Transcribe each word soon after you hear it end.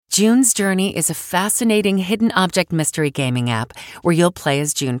June's Journey is a fascinating hidden object mystery gaming app where you'll play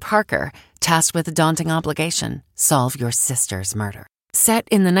as June Parker, tasked with a daunting obligation: solve your sister's murder. Set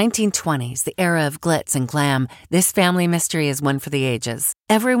in the 1920s, the era of glitz and glam, this family mystery is one for the ages.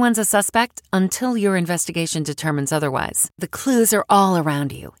 Everyone's a suspect until your investigation determines otherwise. The clues are all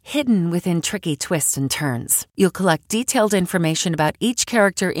around you, hidden within tricky twists and turns. You'll collect detailed information about each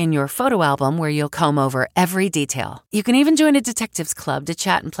character in your photo album where you'll comb over every detail. You can even join a detectives club to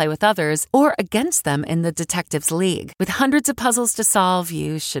chat and play with others or against them in the Detectives League. With hundreds of puzzles to solve,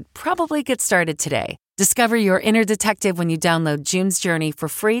 you should probably get started today. Discover your inner detective when you download June's Journey for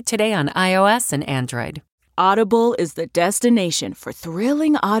free today on iOS and Android. Audible is the destination for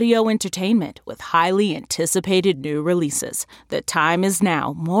thrilling audio entertainment with highly anticipated new releases. The time is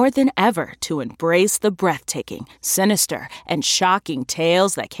now more than ever to embrace the breathtaking, sinister, and shocking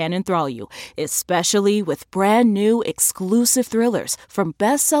tales that can enthrall you, especially with brand new exclusive thrillers from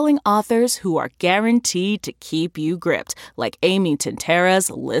best-selling authors who are guaranteed to keep you gripped, like Amy Tintera's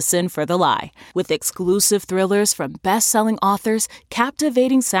Listen for the Lie. With exclusive thrillers from best-selling authors,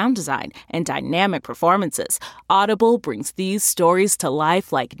 captivating sound design, and dynamic performances, Audible brings these stories to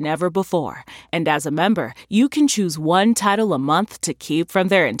life like never before. And as a member, you can choose one title a month to keep from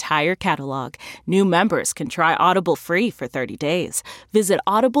their entire catalog. New members can try Audible free for 30 days. Visit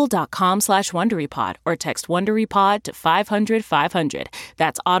audible.com/WonderyPod or text WonderyPod to 500-500.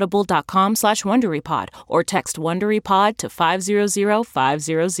 That's audible.com/WonderyPod or text WonderyPod to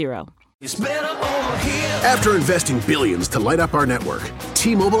 500-500. After investing billions to light up our network,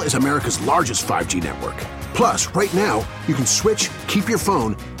 T-Mobile is America's largest 5G network. Plus, right now, you can switch, keep your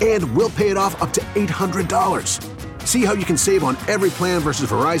phone, and we'll pay it off up to $800. See how you can save on every plan versus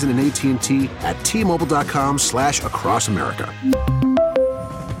Verizon and AT&T at T-Mobile.com/across America.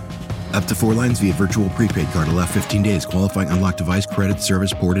 Up to 4 lines via virtual prepaid card. Allow 15 days. Qualifying unlocked device credit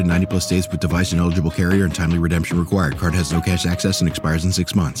service ported 90-plus days with device and eligible carrier and timely redemption required. Card has no cash access and expires in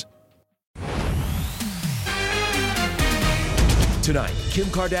 6 months. Tonight, Kim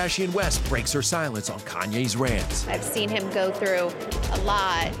Kardashian West breaks her silence on Kanye's rants. I've seen him go through a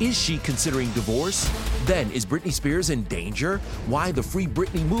lot. Is she considering divorce? Then, is Britney Spears in danger? Why the Free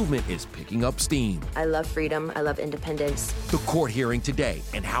Britney movement is picking up steam. I love freedom. I love independence. The court hearing today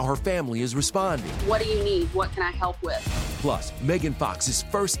and how her family is responding. What do you need? What can I help with? Plus, Megan Fox's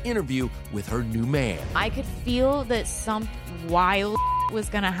first interview with her new man. I could feel that some wild was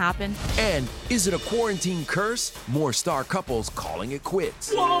gonna happen. And is it a quarantine curse? More star couples calling it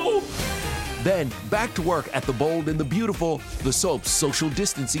quits. Whoa! Then back to work at The Bold and the Beautiful, the soap's social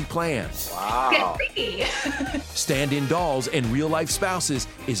distancing plan. Wow. Get freaky. Stand-in dolls and real-life spouses.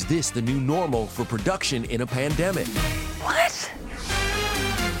 Is this the new normal for production in a pandemic? What?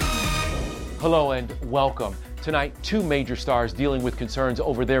 Hello and welcome. Tonight, 2 major stars dealing with concerns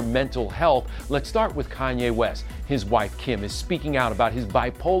over their mental health. Let's start with Kanye West. His wife, Kim, is speaking out about his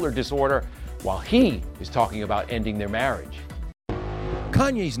bipolar disorder while he is talking about ending their marriage.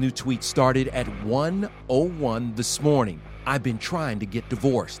 Kanye's new tweet started at 1:01 this morning. I've been trying to get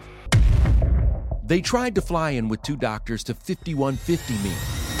divorced. They tried to fly in with 2 doctors to 5150 me.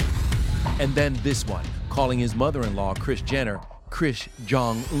 And then this one, calling his mother-in-law, Kris Jenner, Kris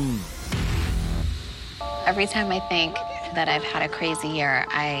Jong-un. Every time I think that I've had a crazy year,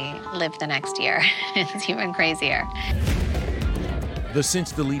 I live the next year. It's even crazier. The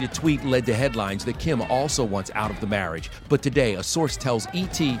since-deleted tweet led to headlines that Kim also wants out of the marriage. But today, a source tells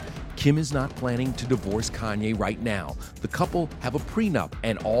ET Kim is not planning to divorce Kanye right now. The couple have a prenup,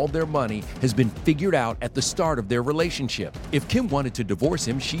 and all their money has been figured out at the start of their relationship. If Kim wanted to divorce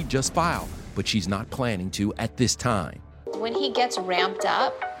him, she'd just file. But she's not planning to at this time. When he gets ramped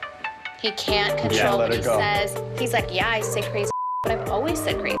up, he can't control what he says. He's like, yeah, I say crazy, but I've always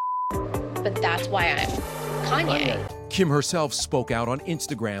said crazy. But that's why I'm Kanye. Kim herself spoke out on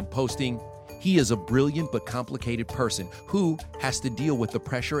Instagram, posting, he is a brilliant but complicated person who has to deal with the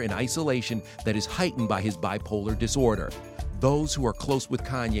pressure and isolation that is heightened by his bipolar disorder. Those who are close with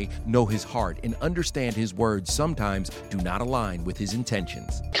Kanye know his heart and understand his words sometimes do not align with his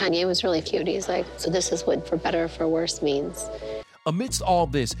intentions. Kanye was really cute. He's like, so this is what for better or for worse means. Amidst all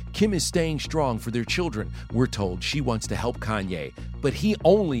this, Kim is staying strong for their children. We're told she wants to help Kanye, but he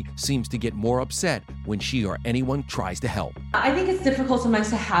only seems to get more upset when she or anyone tries to help. I think it's difficult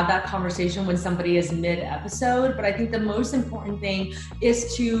sometimes to have that conversation when somebody is mid-episode, but I think the most important thing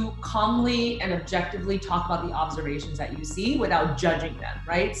is to calmly and objectively talk about the observations that you see without judging them,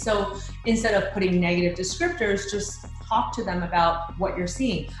 right? So instead of putting negative descriptors, just talk to them about what you're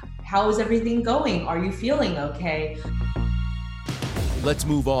seeing. How is everything going? Are you feeling okay? Let's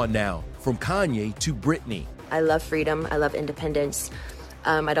move on now from Kanye to Britney. I love freedom. I love independence.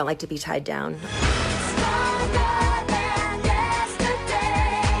 I don't like to be tied down.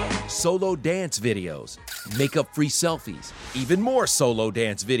 Solo dance videos, makeup-free selfies, even more solo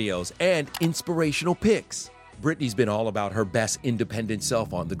dance videos, and inspirational pics. Britney's been all about her best independent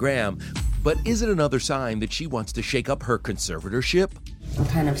self on the gram, but is it another sign that she wants to shake up her conservatorship? I'm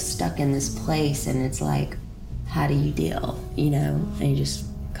kind of stuck in this place, and it's like, how do you deal, and you just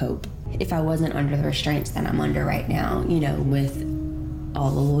cope. If I wasn't under the restraints that I'm under right now, with all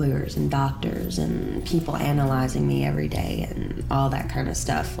the lawyers and doctors and people analyzing me every day and all that kind of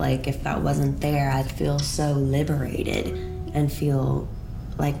stuff, like if that wasn't there, I'd feel so liberated and feel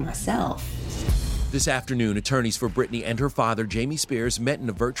like myself. This afternoon, attorneys for Britney and her father, Jamie Spears, met in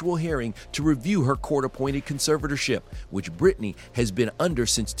a virtual hearing to review her court-appointed conservatorship, which Britney has been under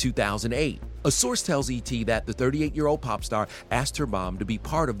since 2008. A source tells ET that the 38-year-old pop star asked her mom to be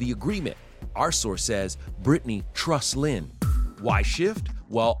part of the agreement. Our source says Britney trusts Lynn. Why shift?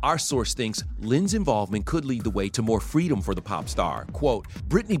 Well, our source thinks Lynn's involvement could lead the way to more freedom for the pop star. Quote,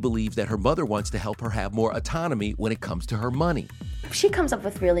 Britney believes that her mother wants to help her have more autonomy when it comes to her money. She comes up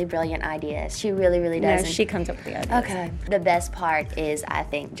with really brilliant ideas. She really, really does. No, she comes up with the ideas. Okay. The best part is, I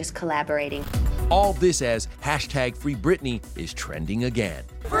think, just collaborating. All this as hashtag Free Britney is trending again.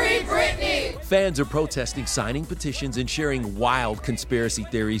 Free Britney! Fans are protesting, signing petitions, and sharing wild conspiracy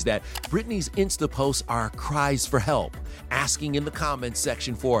theories that Britney's Insta posts are cries for help, asking in the comments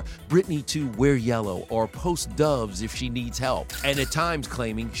section for Britney to wear yellow or post doves if she needs help, and at times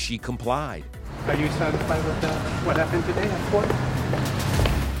claiming she complied. Are you satisfied with what happened today at court?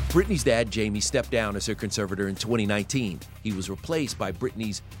 Britney's dad, Jamie, stepped down as her conservator in 2019. He was replaced by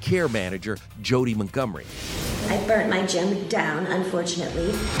Britney's care manager, Jody Montgomery. I burnt my gym down,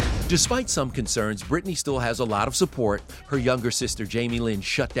 unfortunately. Despite some concerns, Britney still has a lot of support. Her younger sister, Jamie Lynn,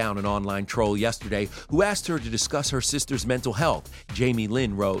 shut down an online troll yesterday who asked her to discuss her sister's mental health. Jamie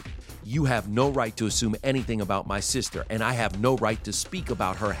Lynn wrote, "You have no right to assume anything about my sister, and I have no right to speak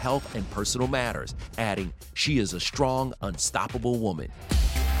about her health and personal matters," adding, "She is a strong, unstoppable woman."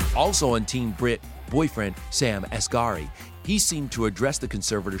 Also on Team Brit, boyfriend Sam Asghari. He seemed to address the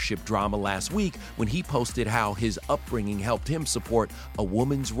conservatorship drama last week when he posted how his upbringing helped him support a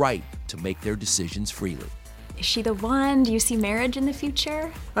woman's right to make their decisions freely. Is she the one? Do you see marriage in the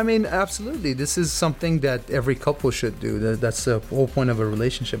future? I mean, absolutely. This is something that every couple should do. That's the whole point of a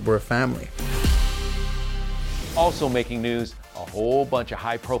relationship. We're a family. Also making news, a whole bunch of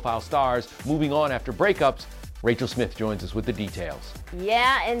high-profile stars moving on after breakups. Rachel Smith joins us with the details.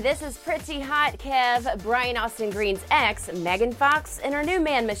 Yeah, and this is pretty hot, Kev. Brian Austin Green's ex, Megan Fox, and her new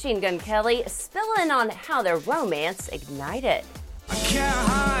man, Machine Gun Kelly, spilling on how their romance ignited. I can't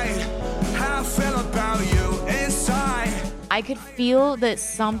hide how I feel about you inside. I could feel that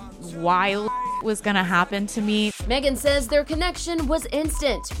some wild was gonna happen to me. Megan says their connection was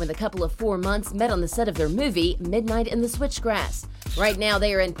instant when the couple of 4 months met on the set of their movie, Midnight in the Switchgrass. Right now,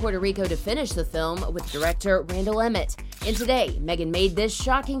 they are in Puerto Rico to finish the film with director Randall Emmett. And today, Megan made this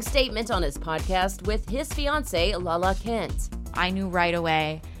shocking statement on his podcast with his fiancée, Lala Kent. I knew right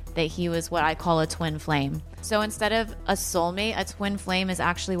away that he was what I call a twin flame. So instead of a soulmate, a twin flame is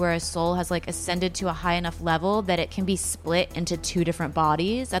actually where a soul has ascended to a high enough level that it can be split into two different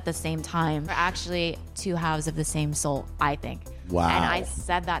bodies at the same time. We're actually two halves of the same soul, I think. Wow. And I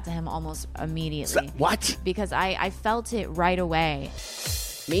said that to him almost immediately. What? Because I felt it right away.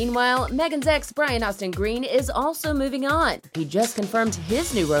 Meanwhile, Megan's ex, Brian Austin Green, is also moving on. He just confirmed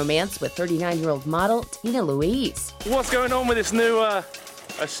his new romance with 39-year-old model Tina Louise. What's going on with this new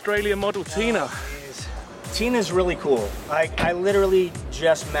Australian model, Tina? Tina's really cool. I literally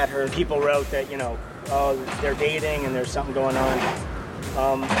just met her. People wrote that, they're dating and there's something going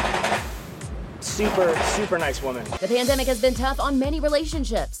on. Super nice woman. The pandemic has been tough on many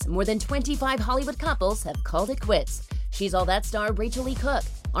relationships. More than 25 Hollywood couples have called it quits. She's All That star Rachel Lee Cook,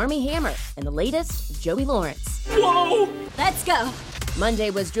 Armie Hammer, and the latest, Joey Lawrence. Whoa! Let's go. Monday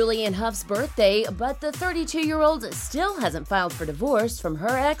was Julianne Hough's birthday, but the 32-year-old still hasn't filed for divorce from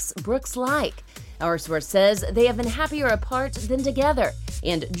her ex, Brooks Laich. Our source says they have been happier apart than together,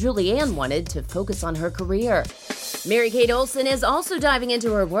 and Julianne wanted to focus on her career. Mary-Kate Olsen is also diving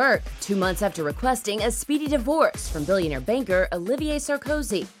into her work, 2 months after requesting a speedy divorce from billionaire banker Olivier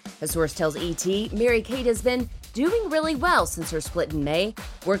Sarkozy. A source tells ET Mary-Kate has been doing really well since her split in May.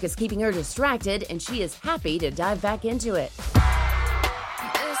 Work is keeping her distracted, and she is happy to dive back into it.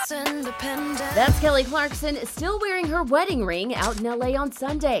 That's Kelly Clarkson, still wearing her wedding ring out in LA on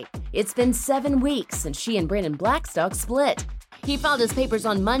Sunday. It's been 7 weeks since she and Brandon Blackstock split. He filed his papers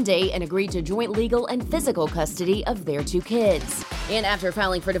on Monday and agreed to joint legal and physical custody of their 2 kids. And after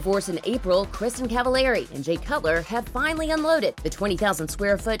filing for divorce in April, Kristen Cavallari and Jay Cutler have finally unloaded the 20,000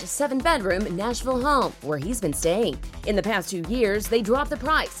 square foot, 7-bedroom Nashville home where he's been staying. In the past 2 years, they dropped the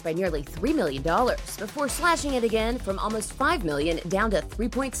price by nearly $3 million before slashing it again from almost $5 million down to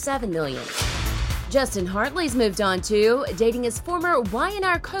 $3.7 million. Justin Hartley's moved on to dating his former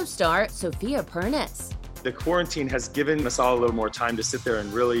Y&R co-star, Sophia Pernis. The quarantine has given us all a little more time to sit there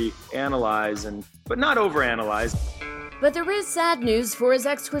and really analyze, but not overanalyze. But there is sad news for his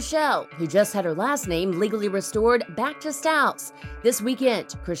ex, Chrishell, who just had her last name legally restored back to Stouts. This weekend,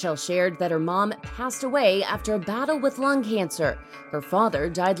 Chrishell shared that her mom passed away after a battle with lung cancer. Her father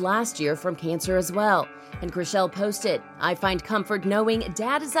died last year from cancer as well. And Chrishell posted, "I find comfort knowing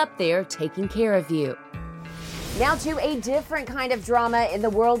Dad is up there taking care of you." Now to a different kind of drama in the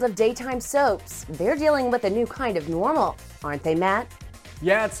world of daytime soaps. They're dealing with a new kind of normal, aren't they, Matt?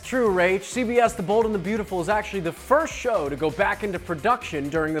 Yeah, it's true, Rach. CBS The Bold and the Beautiful is actually the first show to go back into production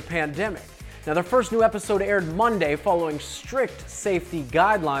during the pandemic. Now, their first new episode aired Monday following strict safety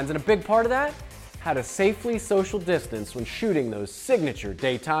guidelines, and a big part of that, how to safely social distance when shooting those signature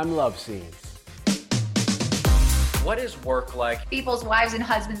daytime love scenes. What is work like? People's wives and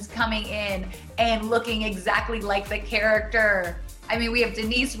husbands coming in and looking exactly like the character. I mean, we have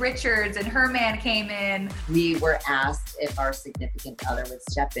Denise Richards and her man came in. We were asked if our significant other would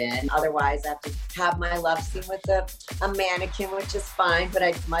step in. Otherwise, I have to have my love scene with a mannequin, which is fine, but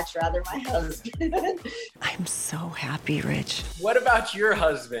I'd much rather my husband. I'm so happy, Rich. What about your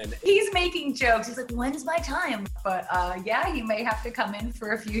husband? He's making jokes. He's like, when's my time? But yeah, you may have to come in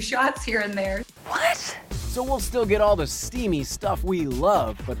for a few shots here and there. What? So we'll still get all the steamy stuff we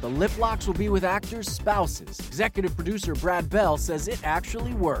love, but the lip locks will be with actors' spouses. Executive producer Brad Bell says it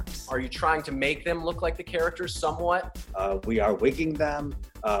actually works. Are you trying to make them look like the characters somewhat? We are wigging them.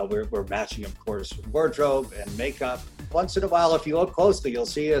 We're matching, of course, wardrobe and makeup. Once in a while, if you look closely, you'll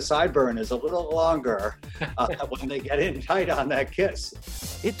see a sideburn is a little longer when they get in tight on that kiss.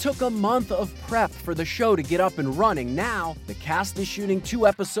 It took a month of prep for the show to get up and running. Now, the cast is shooting 2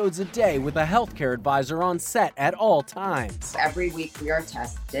 episodes a day with a healthcare advisor on set at all times. Every week we are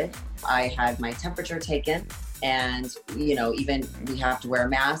tested. I had my temperature taken, and, even we have to wear a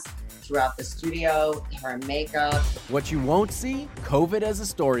mask throughout the studio, hair and makeup. What you won't see, COVID as a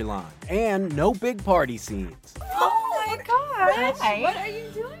storyline, and no big party scenes. Oh my gosh, what are you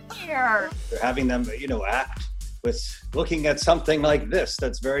doing here? They're having them, act with looking at something like this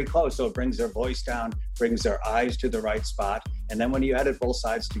that's very close. So it brings their voice down, brings their eyes to the right spot. And then when you edit both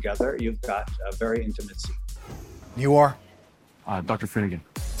sides together, you've got a very intimate scene. You are? Dr. Finnegan.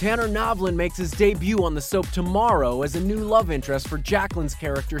 Tanner Novlin makes his debut on the soap tomorrow as a new love interest for Jacqueline's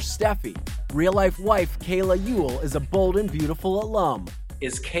character, Steffi. Real-life wife Kayla Ewell is a Bold and Beautiful alum.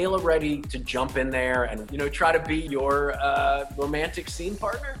 Is Kayla ready to jump in there and, try to be your romantic scene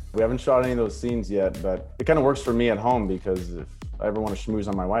partner? We haven't shot any of those scenes yet, but it kind of works for me at home because if I ever want to schmooze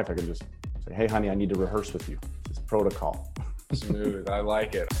on my wife, I can just say, hey, honey, I need to rehearse with you. It's protocol. Smooth. I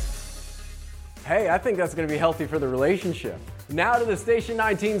like it. Hey, I think that's going to be healthy for the relationship. Now to the Station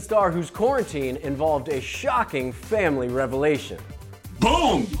 19 star whose quarantine involved a shocking family revelation.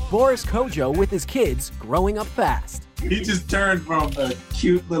 Boom! Boris Kodjoe with his kids growing up fast. He just turned from a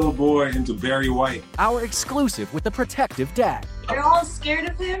cute little boy into Barry White. Our exclusive with the protective dad. You're all scared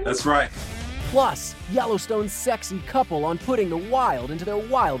of him? That's right. Plus, Yellowstone's sexy couple on putting the wild into their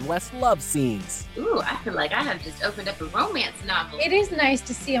Wild West love scenes. Ooh, I feel like I have just opened up a romance novel. It is nice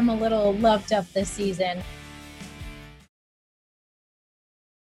to see him a little loved up this season.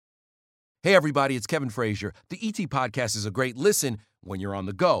 Hey everybody, it's Kevin Frazier. The ET Podcast is a great listen when you're on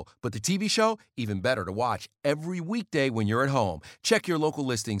the go, but the TV show, even better to watch every weekday when you're at home. Check your local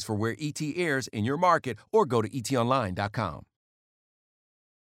listings for where ET airs in your market or go to etonline.com.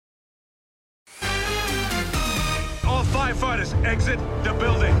 All firefighters, exit the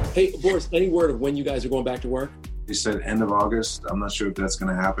building. Hey, Boris, any word of when you guys are going back to work? He said end of August. I'm not sure if that's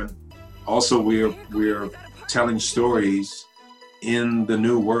going to happen. Also, we're telling stories in the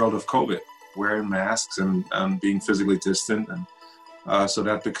new world of COVID, wearing masks and being physically distant. And so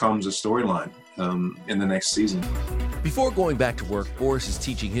that becomes a storyline in the next season. Before going back to work, Boris is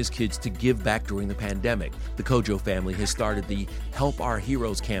teaching his kids to give back during the pandemic. The Kodjoe family has started the Help Our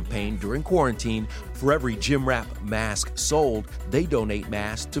Heroes campaign during quarantine. For every gym wrap mask sold, they donate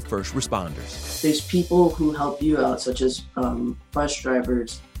masks to first responders. There's people who help you out, such as bus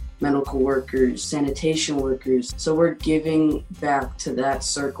drivers, medical workers, sanitation workers. So we're giving back to that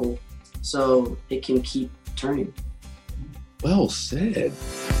circle so it can keep turning. Well said.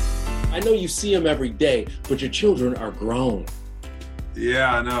 I know you see them every day, but your children are grown.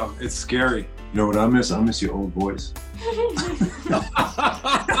 Yeah, I know. It's scary. You know what I miss? I miss your old voice.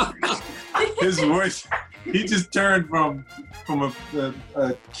 His voice, he just turned from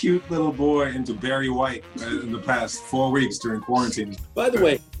a cute little boy into Barry White in the past 4 weeks during quarantine. By the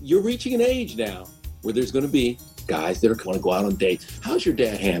way, you're reaching an age now where there's going to be guys that are going to go out on dates. How's your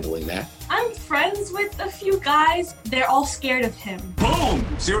dad handling that? I'm friends with a few guys. They're all scared of him. Boom!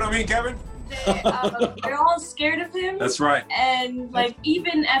 See what I mean, Kevin? They're all scared of him. That's right. And like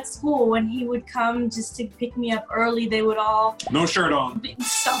even at school, when he would come just to pick me up early, they would all... No shirt on.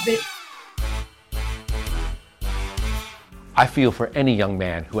 Stop it. I feel for any young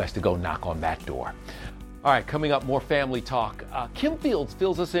man who has to go knock on that door. All right, coming up, more family talk. Kim Fields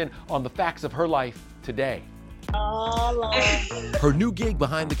fills us in on the facts of her life today. Her new gig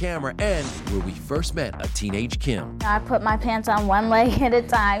behind the camera and where we first met a teenage Kim. I put my pants on one leg at a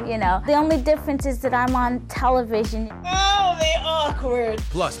time, you know. The only difference is that I'm on television. Oh, they awkward.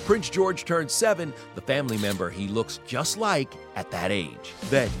 Plus, Prince George turned 7, the family member he looks just like at that age.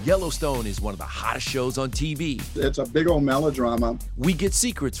 Then, Yellowstone is one of the hottest shows on TV. It's a big old melodrama. We get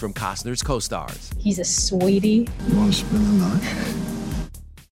secrets from Costner's co-stars. He's a sweetie. You want to spend the night?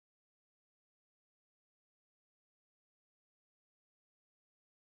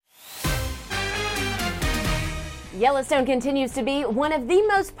 Yellowstone continues to be one of the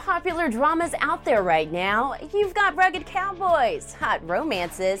most popular dramas out there right now. You've got rugged cowboys, hot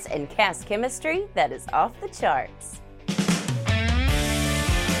romances, and cast chemistry that is off the charts.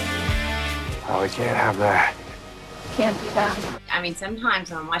 Oh, we can't have that. Can't do that. I mean, sometimes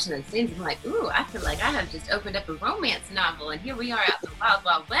when I'm watching the scenes, I'm like, ooh, I feel like I have just opened up a romance novel, and here we are out in the Wild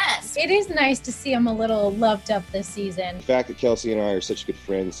Wild West. It is nice to see him a little loved up this season. The fact that Kelsey and I are such good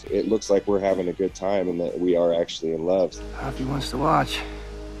friends, it looks like we're having a good time and that we are actually in love. If he wants to watch,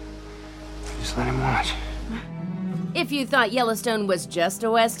 just let him watch. If you thought Yellowstone was just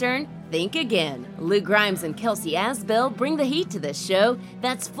a Western, think again. Lou Grimes and Kelsey Asbill bring the heat to this show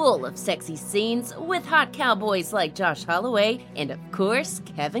that's full of sexy scenes with hot cowboys like Josh Holloway and, of course,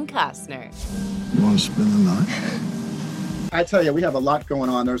 Kevin Costner. You want to spend the night? I tell you, we have a lot going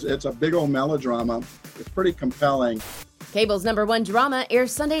on. It's a big old melodrama. It's pretty compelling. Cable's #1 drama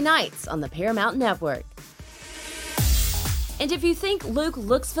airs Sunday nights on the Paramount Network. And if you think Luke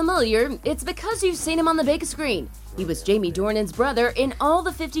looks familiar, it's because you've seen him on the big screen. He was Jamie Dornan's brother in all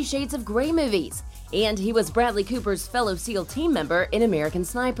the 50 Shades of Grey movies. And he was Bradley Cooper's fellow SEAL team member in American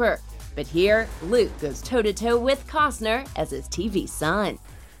Sniper. But here, Luke goes toe-to-toe with Costner as his TV son.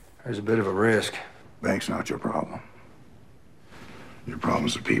 There's a bit of a risk. Bank's not your problem. Your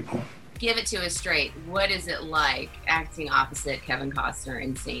problem's the people. Give it to us straight. What is it like acting opposite Kevin Costner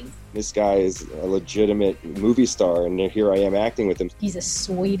in scenes? This guy is a legitimate movie star, and here I am acting with him. He's a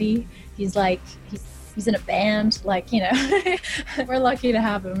sweetie. He's like, he's in a band, like, you know. We're lucky to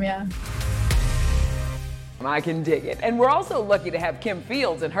have him, yeah. I can dig it. And we're also lucky to have Kim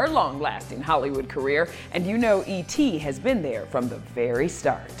Fields in her long-lasting Hollywood career. And you know E.T. has been there from the very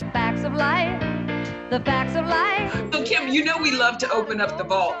start. Facts of life, the facts of life. So Kim, you know we love to open up the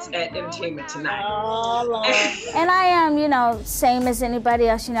vaults at Entertainment Tonight. And I am, you know, same as anybody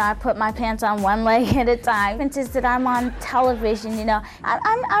else, you know, I put my pants on one leg at a time. It's just that I'm on television, you know.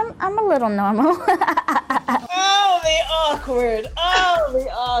 I'm a little normal. Oh, the awkward. Oh,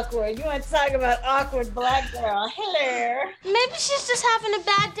 the awkward. You want to talk about awkward black girl? Hello. Maybe she's just having a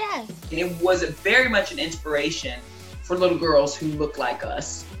bad day. And it was very much an inspiration for little girls who look like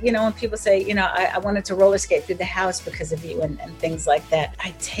us. You know, when people say, you know, I wanted to roller skate through the house because of you and things like that,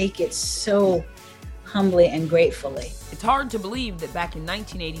 I take it so humbly and gratefully. It's hard to believe that back in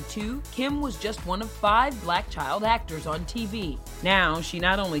 1982, Kim was just one of 5 black child actors on TV. Now, she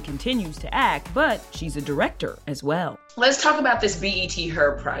not only continues to act, but she's a director as well. Let's talk about this BET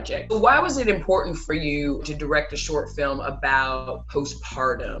Her project. Why was it important for you to direct a short film about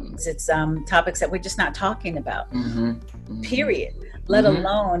postpartum? It's topics that we're just not talking about, period. Let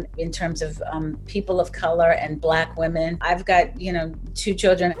alone in terms of people of color and black women. I've got, you know, 2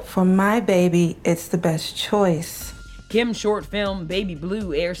 children. For my baby, it's the best choice. Kim's short film Baby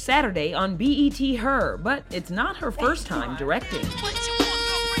Blue airs Saturday on BET Her, but it's not her first time directing.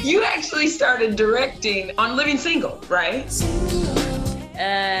 You actually started directing on Living Single, right?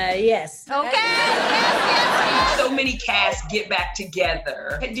 Yes. Okay. Yes. So many casts get back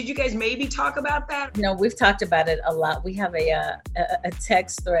together. Did you guys maybe talk about that? You know, we've talked about it a lot. We have a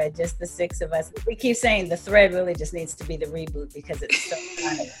text thread, just the 6 of us. We keep saying the thread really just needs to be the reboot because it's so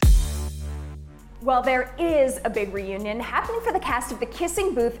funny. Well, there is a big reunion happening for the cast of The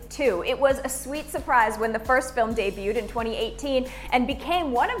Kissing Booth 2. It was a sweet surprise when the first film debuted in 2018 and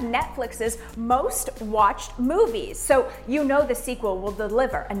became one of Netflix's most watched movies. So you know the sequel will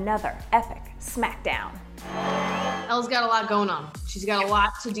deliver another epic smackdown. Elle's got a lot going on. She's got a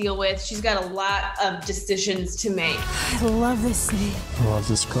lot to deal with. She's got a lot of decisions to make. I love this scene. I love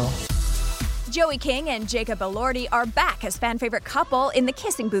this girl. Joey King and Jacob Elordi are back as fan favorite couple in The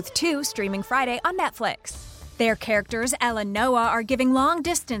Kissing Booth 2, streaming Friday on Netflix. Their characters, Elle and Noah, are giving long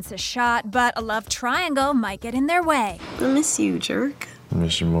distance a shot, but a love triangle might get in their way. I miss you, jerk. I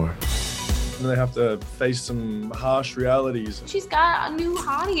miss you more. They have to face some harsh realities. She's got a new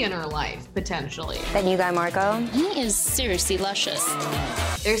hottie in her life, potentially. That new guy, Marco? He is seriously luscious.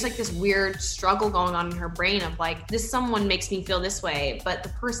 There's like this weird struggle going on in her brain of like, this someone makes me feel this way, but the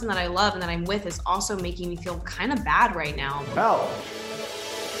person that I love and that I'm with is also making me feel kind of bad right now. Hell.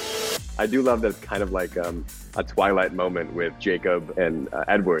 I do love that it's kind of like a Twilight moment with Jacob and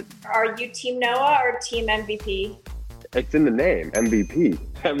Edward. Are you Team Noah or Team MVP? It's in the name,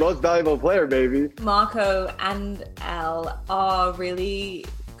 MVP. Most valuable player, baby. Marco and Elle are really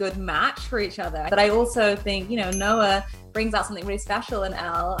good match for each other. But I also think, Noah brings out something really special in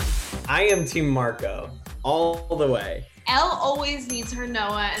Elle. I am Team Marco, all the way. Elle always needs her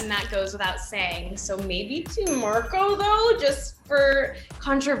Noah, and that goes without saying. So maybe Team Marco, though, just for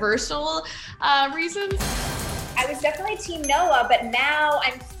controversial reasons. I was definitely Team Noah, but now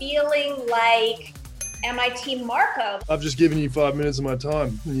I'm feeling like, am I Team Marco? I've just given you 5 minutes of my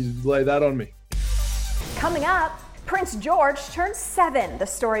time, and you lay that on me. Coming up, Prince George turns 7, the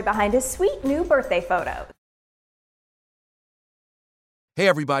story behind his sweet new birthday photo. Hey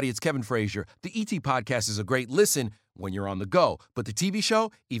everybody, it's Kevin Frazier. The ET Podcast is a great listen when you're on the go, but the TV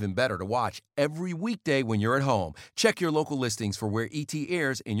show, even better to watch every weekday when you're at home. Check your local listings for where ET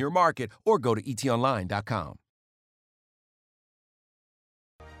airs in your market or go to etonline.com.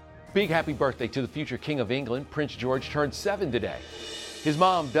 Big happy birthday to the future King of England. Prince George turned 7 today. His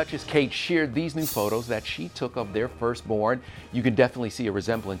mom, Duchess Kate, shared these new photos that she took of their firstborn. You can definitely see a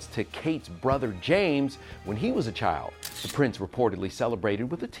resemblance to Kate's brother James when he was a child. The prince reportedly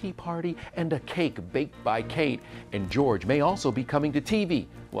celebrated with a tea party and a cake baked by Kate. And George may also be coming to TV.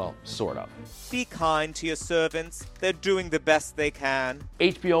 Well, sort of. Be kind to your servants. They're doing the best they can.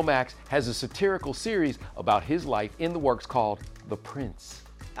 HBO Max has a satirical series about his life in the works called The Prince.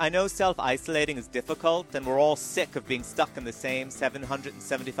 I know self-isolating is difficult, and we're all sick of being stuck in the same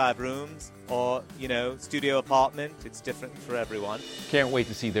 775 rooms or, studio apartment. It's different for everyone. Can't wait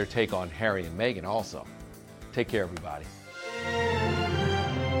to see their take on Harry and Meghan also. Take care, everybody.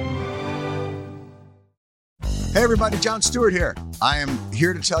 Hey, everybody, Jon Stewart here. I am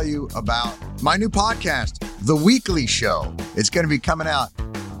here to tell you about my new podcast, The Weekly Show. It's going to be coming out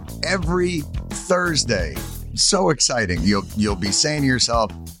every Thursday. So exciting. You'll be saying to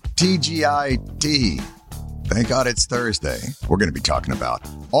yourself, TGIT. Thank God it's Thursday. We're going to be talking about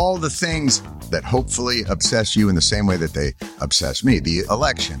all the things that hopefully obsess you in the same way that they obsess me. The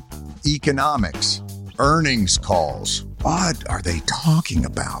election, economics, earnings calls. What are they talking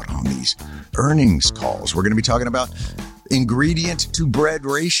about on these earnings calls? We're going to be talking about ingredient to bread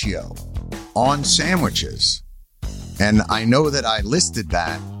ratio on sandwiches. And I know that I listed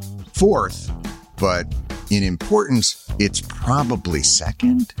that fourth, but in importance, it's probably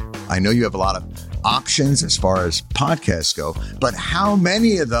second. I know you have a lot of options as far as podcasts go, but how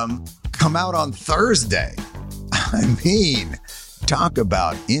many of them come out on Thursday? I mean, talk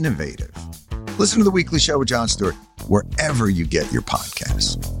about innovative. Listen to The Weekly Show with Jon Stewart wherever you get your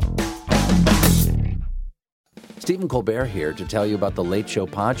podcasts. Stephen Colbert here to tell you about The Late Show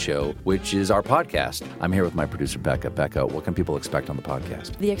Pod Show, which is our podcast. I'm here with my producer, Becca. Becca, what can people expect on the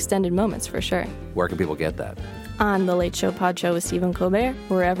podcast? The extended moments, for sure. Where can people get that? On The Late Show Pod Show with Stephen Colbert,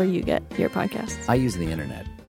 wherever you get your podcasts. I use the internet.